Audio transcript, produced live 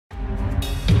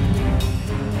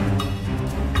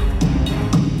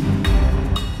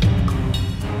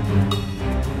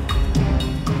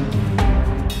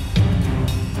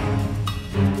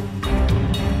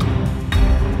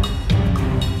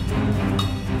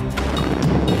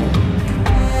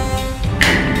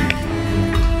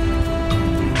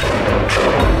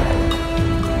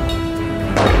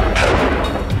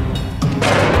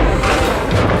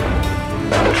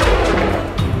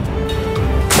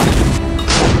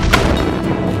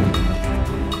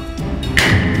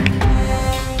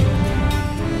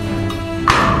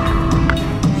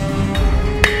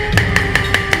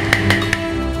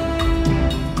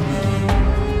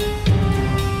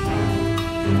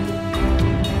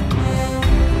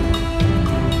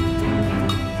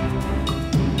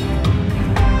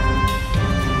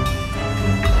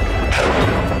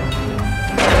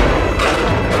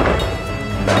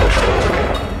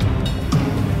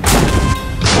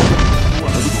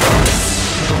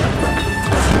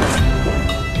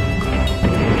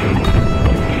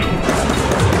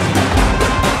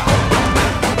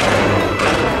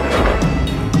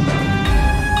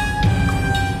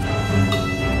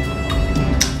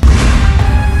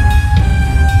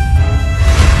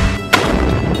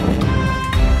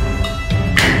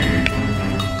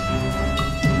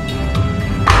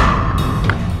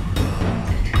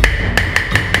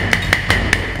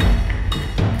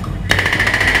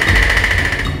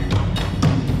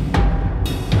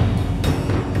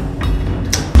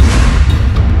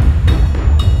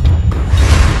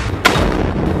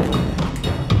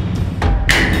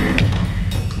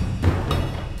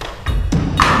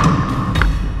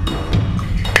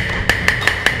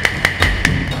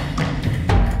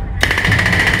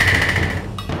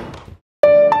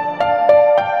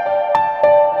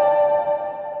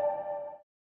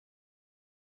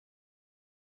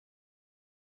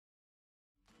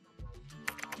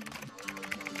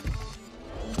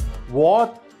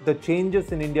what the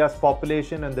changes in India's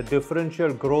population and the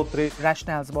differential growth rate.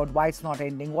 Rationales about why it's not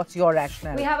ending. What's your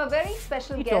rationale? We have a very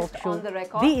special guest on the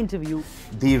record. The interview.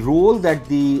 The role that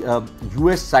the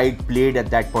US side played at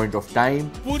that point of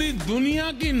time. पूरी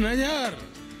दुनिया की नजर.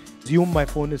 Assume my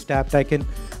phone is tapped. I can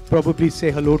probably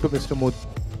say hello to Mr. Modi.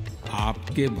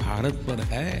 आपके भारत पर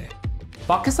है.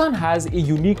 Pakistan has a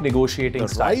unique negotiating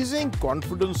style. The rising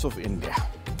confidence of India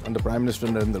under Prime Minister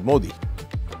Narendra Modi.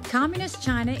 Communist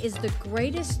China is the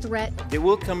greatest threat. There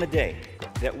will come a day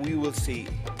that we will see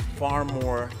far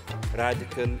more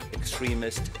radical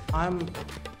extremist. I'm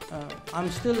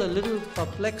still a little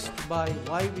perplexed by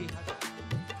why we.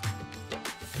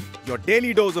 Your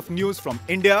daily dose of news from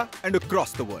India and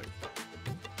across the world.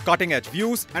 Cutting-edge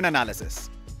views and analysis.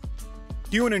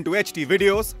 Tune into HT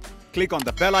videos. Click on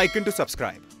the bell icon to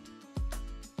subscribe.